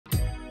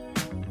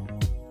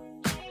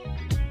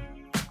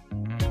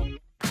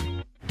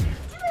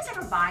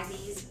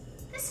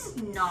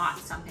is not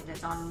something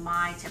that's on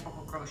my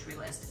typical grocery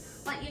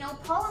list. But you know,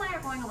 Paul and I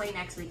are going away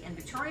next week and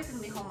Victoria's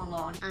gonna be home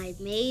alone. I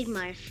made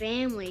my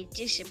family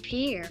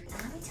disappear. And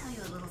let me tell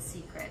you a little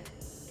secret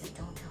that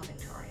don't tell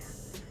Victoria.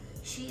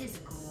 She is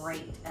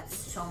great at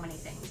so many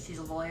things. She's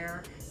a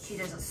lawyer. She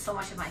does so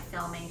much of my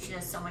filming. She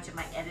does so much of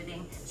my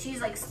editing.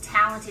 She's like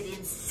talented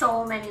in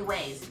so many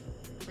ways.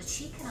 But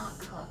she cannot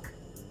cook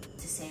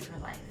to save her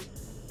life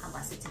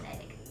unless it's an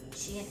egg.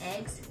 She and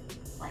eggs,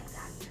 like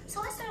that.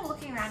 So I started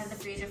looking around in the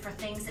freezer for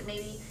things that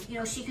maybe, you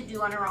know, she could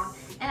do on her own.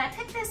 And I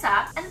picked this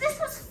up, and this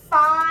was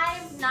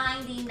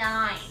 $5.99.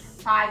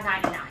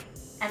 $5.99.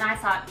 And I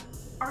thought,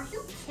 are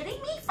you kidding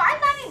me?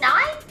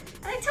 $5.99?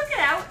 And I took it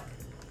out,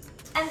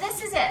 and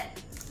this is it.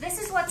 This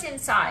is what's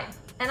inside.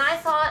 And I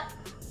thought,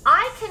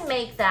 I can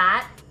make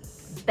that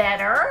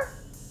better,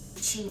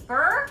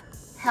 cheaper,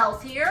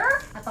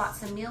 healthier. I bought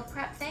some meal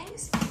prep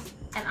things,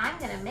 and I'm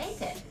gonna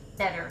make it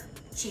better,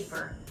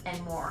 cheaper, and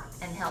more,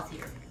 and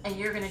healthier. And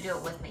you're gonna do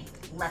it with me.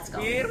 Let's go.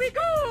 Here we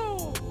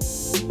go!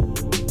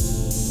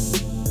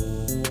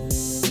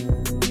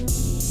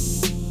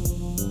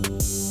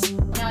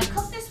 Now I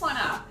cooked this one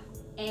up,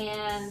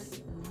 and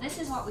this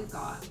is what we've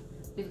got.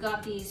 We've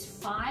got these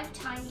 5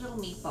 tiny little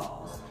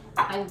meatballs.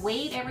 I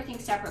weighed everything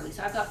separately.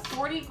 So I've got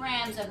 40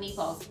 grams of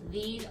meatballs.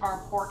 These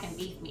are pork and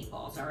beef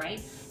meatballs, all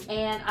right?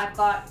 And I've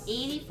got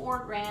 84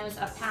 grams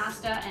of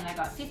pasta, and I've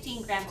got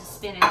 15 grams of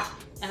spinach,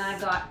 and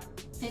I've got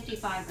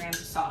 55 grams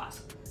of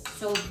sauce.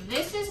 So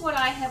this is what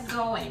I have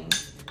going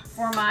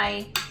for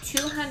my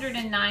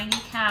 290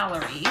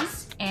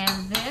 calories.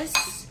 And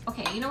this,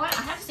 okay, you know what?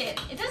 I have to say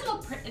it doesn't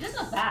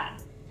look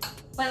bad,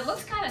 but it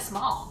looks kind of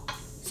small.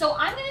 So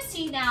I'm gonna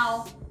see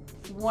now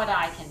what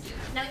I can do.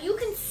 Now you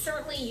can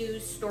certainly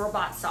use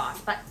store-bought sauce,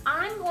 but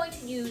I'm going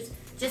to use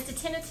just a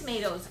tin of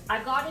tomatoes.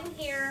 I've got in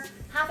here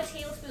half a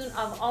tablespoon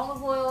of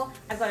olive oil.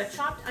 I've got a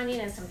chopped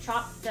onion and some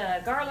chopped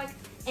garlic,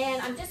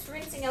 and I'm just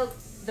rinsing out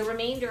the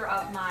remainder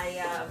of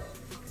my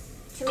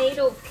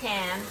tomato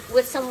can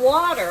with some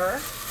water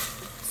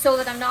so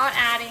that I'm not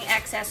adding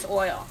excess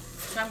oil.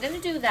 So I'm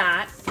gonna do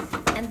that,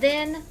 and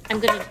then I'm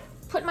gonna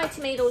put my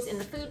tomatoes in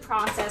the food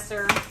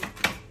processor,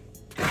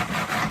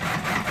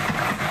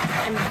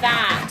 and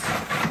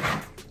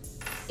that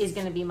is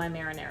gonna be my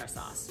marinara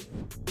sauce.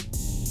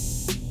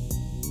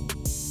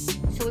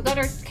 So we've got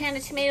our can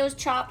of tomatoes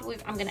chopped.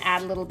 I'm gonna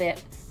add a little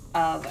bit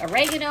of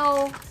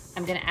oregano.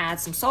 I'm gonna add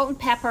some salt and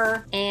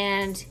pepper.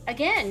 And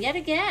again, yet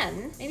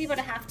again, maybe about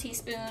a half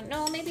teaspoon.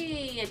 No,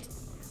 maybe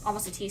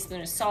almost a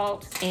teaspoon of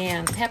salt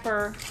and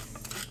pepper.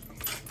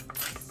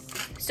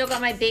 Still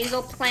got my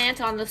basil plant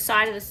on the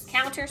side of the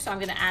counter, so I'm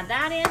gonna add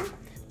that in.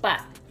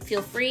 But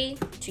feel free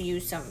to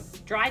use some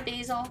dried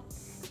basil.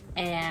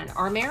 And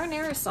our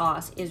marinara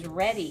sauce is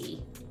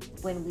ready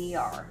when we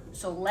are.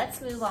 So let's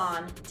move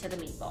on to the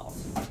meatballs.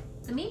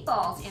 The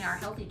meatballs in our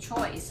healthy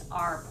choice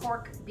are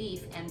pork,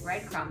 beef, and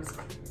breadcrumbs,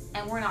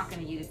 and we're not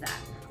gonna use that.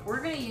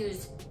 We're gonna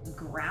use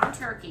ground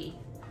turkey.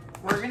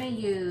 We're gonna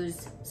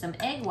use some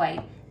egg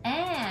white,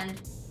 and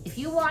if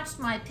you watched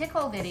my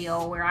pickle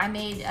video where I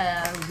made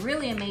a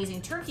really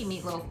amazing turkey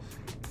meatloaf,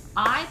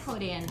 I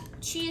put in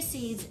chia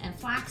seeds and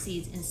flax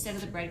seeds instead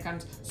of the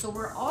breadcrumbs, so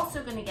we're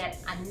also gonna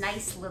get a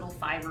nice little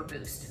fiber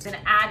boost. I'm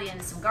gonna add in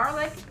some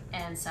garlic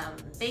and some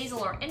basil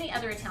or any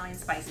other Italian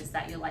spices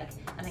that you like,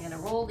 and I'm gonna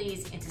roll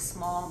these into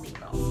small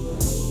meatballs.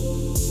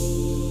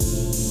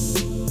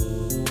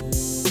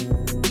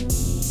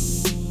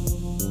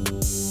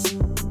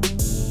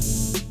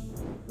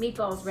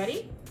 Meatballs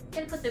ready. I'm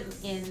gonna put them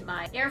in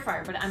my air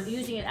fryer, but I'm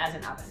using it as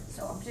an oven.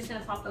 So I'm just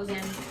gonna pop those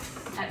in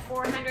at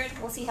 400.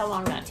 We'll see how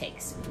long that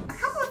takes. A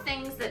couple of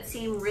things that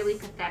seem really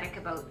pathetic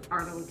about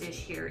our little dish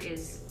here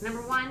is,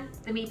 number one,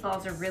 the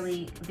meatballs are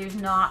really, there's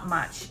not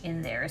much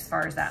in there as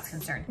far as that's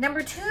concerned.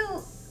 Number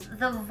two,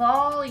 the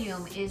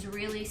volume is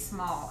really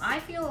small.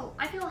 I feel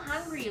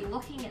hungry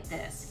looking at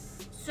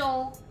this.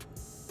 So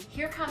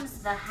here comes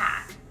the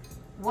hack.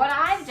 What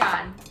I've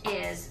done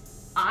is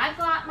I've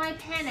got my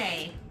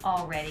penne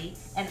already,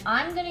 and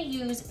I'm gonna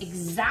use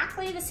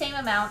exactly the same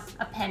amount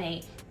of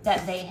penne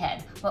that they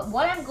had. But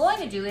what I'm going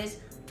to do is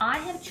I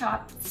have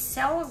chopped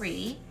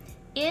celery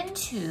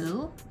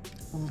into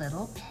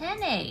little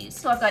pennes.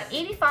 So I've got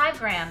 85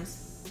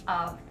 grams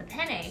of the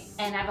penne,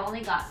 and I've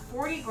only got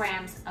 40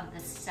 grams of the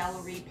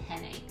celery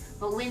penne.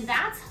 But when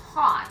that's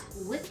hot,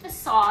 with the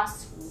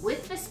sauce,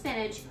 with the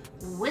spinach,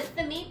 with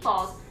the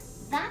meatballs,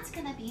 that's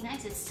gonna be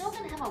nice. It's still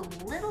gonna have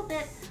a little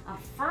bit of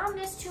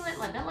firmness to it,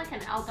 a bit like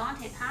an al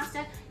dente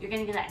pasta. You're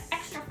gonna get that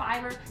extra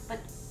fiber, but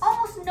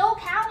almost no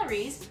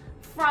calories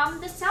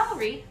from the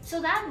celery.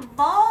 So that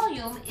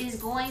volume is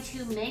going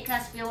to make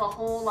us feel a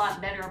whole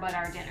lot better about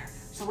our dinner.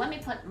 So let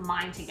me put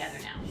mine together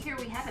now. Here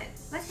we have it.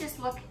 Let's just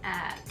look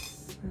at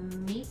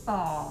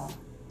meatball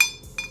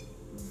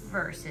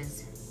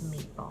versus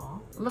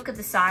meatball. Look at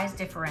the size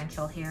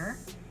differential here.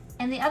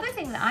 And the other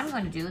thing that I'm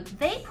going to do,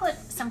 they put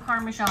some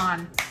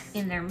Parmesan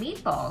in their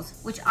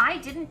meatballs, which I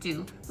didn't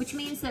do, which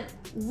means that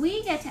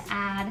we get to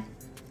add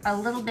a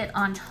little bit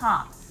on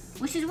top,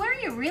 which is where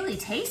you really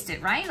taste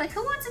it, right? Like,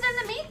 who wants it in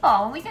the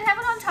meatball when we can have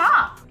it on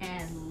top?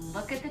 And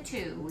look at the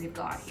two we've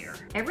got here.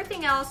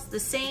 Everything else, the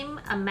same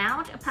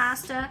amount of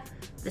pasta,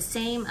 the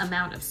same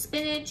amount of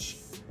spinach.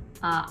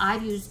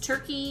 I've used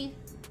turkey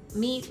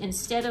meat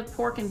instead of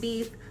pork and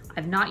beef.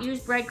 I've not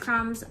used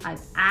breadcrumbs.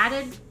 I've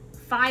added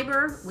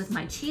fiber with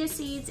my chia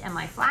seeds and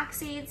my flax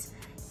seeds,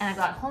 and I've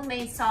got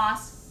homemade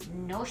sauce,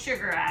 no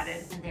sugar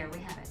added, and there we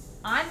have it.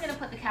 I'm gonna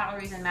put the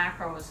calories and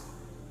macros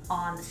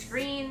on the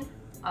screen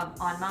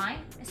on mine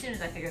as soon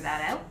as I figure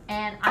that out,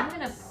 and I'm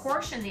gonna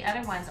portion the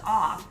other ones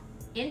off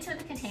into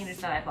the containers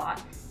that I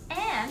bought,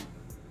 and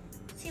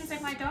it seems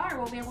like my daughter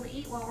will be able to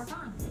eat while we're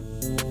gone.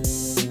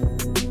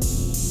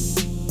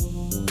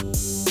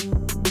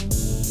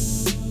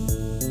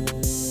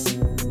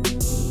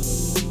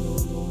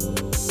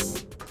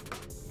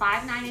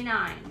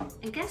 $5.99,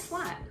 and guess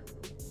what?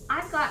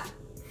 I've got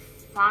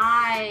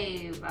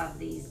 5 of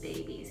these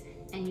babies,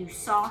 and you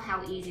saw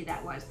how easy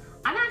that was.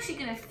 I'm actually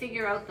gonna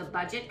figure out the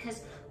budget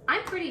because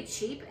I'm pretty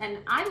cheap and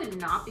I would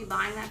not be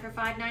buying that for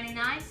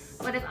 $5.99.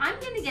 But if I'm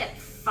gonna get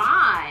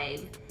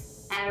 5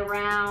 at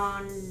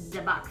around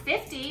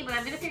 $1.50, but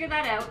I'm gonna figure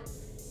that out,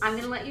 I'm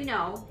gonna let you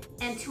know.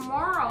 And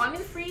tomorrow, I'm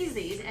gonna freeze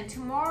these, and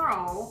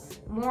tomorrow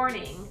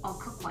morning, I'll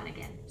cook one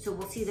again. So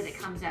we'll see that it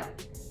comes out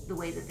the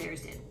way that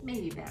theirs did,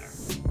 maybe better.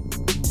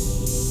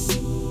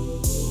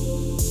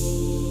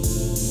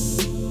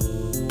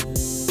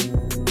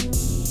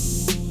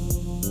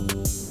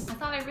 I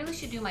thought I really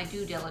should do my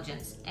due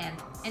diligence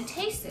and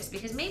taste this,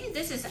 because maybe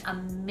this is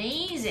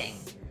amazing,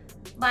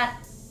 but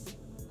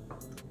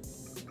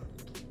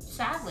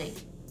sadly,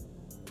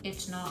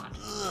 it's not.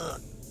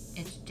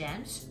 It's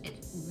dense,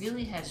 it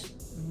really has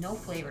no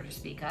flavor to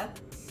speak of,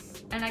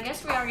 and I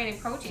guess we are getting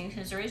protein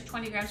because there is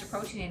 20 grams of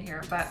protein in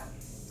here, but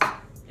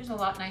there's a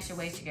lot nicer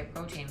ways to get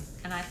protein,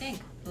 and I think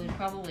it would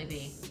probably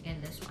be in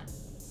this one.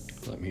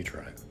 Let me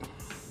try it.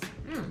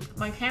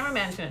 My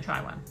cameraman's gonna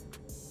try one.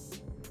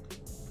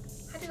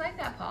 How do you like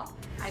that, Paul?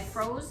 I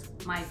froze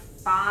my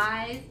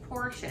 5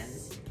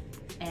 portions,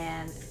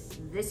 and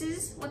this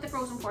is what the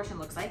frozen portion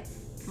looks like.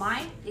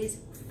 Mine is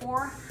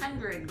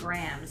 400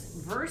 grams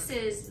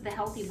versus the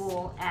healthy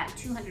bowl at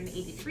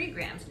 283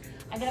 grams.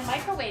 I'm gonna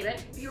microwave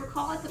it. If you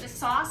recall, I put the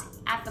sauce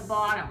at the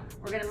bottom.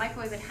 We're gonna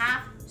microwave it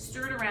half,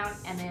 stir it around,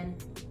 and then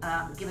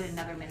give it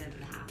another minute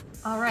and a half.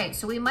 All right,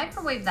 so we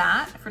microwaved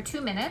that for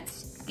 2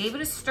 minutes, gave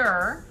it a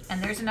stir,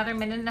 and there's another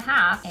minute and a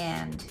half,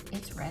 and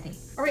it's ready.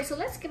 All right, so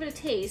let's give it a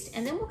taste,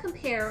 and then we'll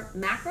compare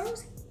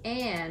macros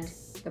and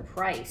the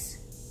price.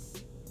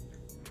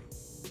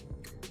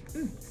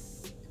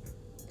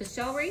 The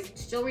celery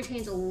still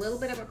retains a little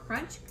bit of a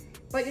crunch,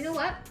 but you know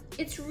what?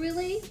 It's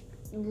really,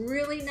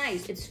 really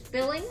nice. It's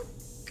filling,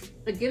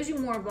 it gives you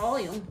more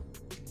volume.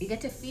 You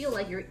get to feel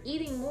like you're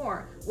eating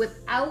more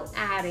without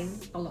adding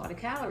a lot of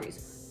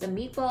calories. The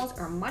meatballs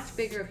are much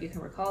bigger, if you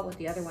can recall what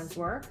the other ones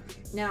were.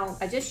 Now,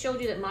 I just showed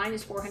you that mine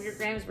is 400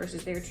 grams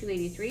versus their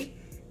 283.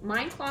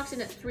 Mine clocks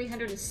in at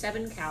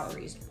 307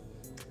 calories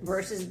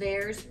versus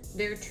theirs,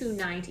 they're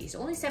 290. So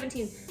only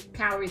 17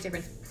 calories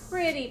difference,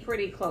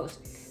 pretty close.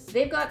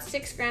 They've got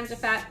 6 grams of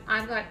fat,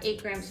 I've got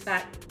 8 grams of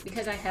fat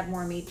because I have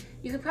more meat.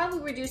 You could probably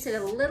reduce it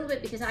a little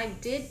bit because I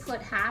did put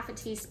half a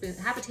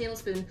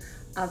tablespoon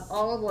of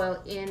olive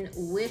oil in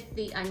with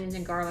the onions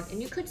and garlic,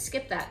 and you could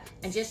skip that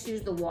and just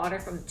use the water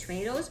from the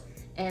tomatoes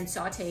and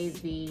saute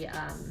the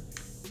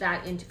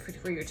that into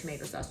for your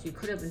tomato sauce. You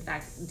could have in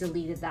fact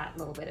deleted that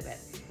little bit of it.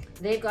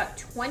 They've got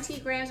 20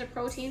 grams of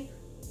protein,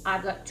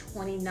 I've got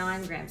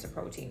 29 grams of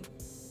protein.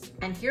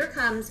 And here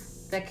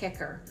comes the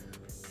kicker.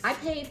 I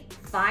paid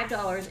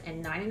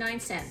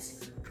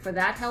 $5.99 for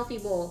that healthy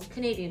bowl,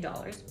 Canadian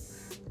dollars.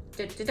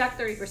 Deduct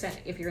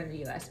 30% if you're in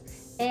the US.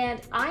 And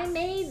I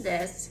made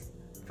this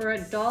for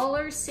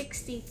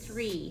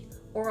 $1.63,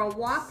 or a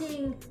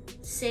whopping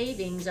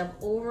savings of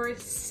over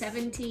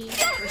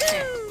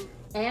 70%.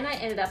 And I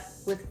ended up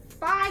with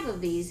 5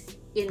 of these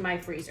in my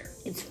freezer.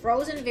 It's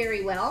frozen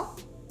very well.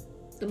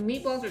 The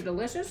meatballs are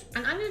delicious.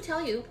 And I'm gonna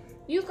tell you,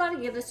 you've gotta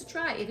give this a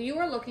try. If you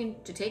are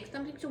looking to take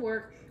something to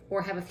work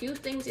or have a few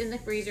things in the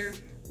freezer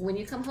when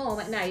you come home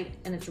at night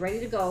and it's ready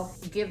to go,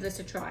 give this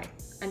a try.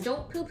 And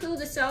don't poo-poo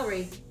the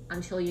celery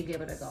until you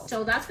give it a go.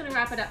 So that's gonna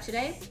wrap it up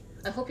today.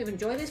 I hope you've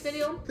enjoyed this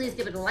video. Please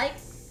give it a like,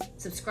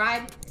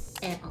 subscribe,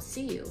 and I'll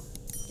see you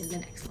in the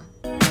next one.